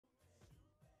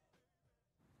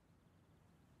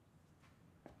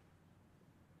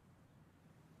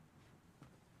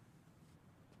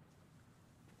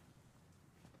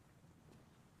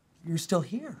you're still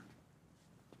here.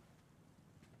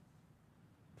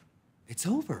 It's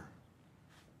over.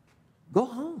 Go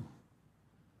home.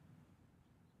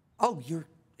 Oh, you're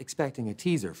expecting a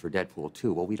teaser for Deadpool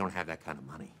 2. Well, we don't have that kind of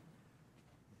money.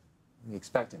 What are you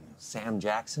expecting? Sam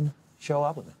Jackson show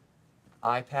up with an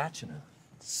eye patch and a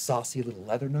saucy little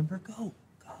leather number? Go.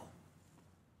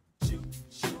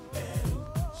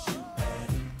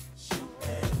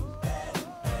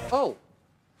 Oh,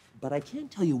 but I can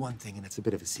tell you one thing, and it's a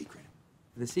bit of a secret.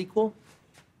 For the sequel,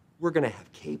 we're gonna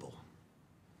have Cable.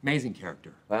 Amazing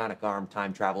character, bionic arm,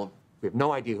 time travel. We have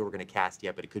no idea who we're gonna cast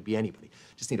yet, but it could be anybody.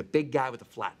 Just need a big guy with a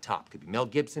flat top. Could be Mel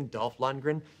Gibson, Dolph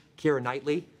Lundgren, Keira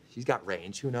Knightley. She's got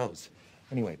range, who knows?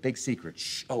 Anyway, big secret.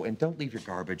 Shh. Oh, and don't leave your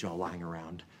garbage all lying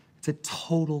around. It's a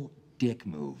total dick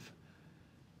move.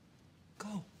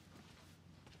 Go.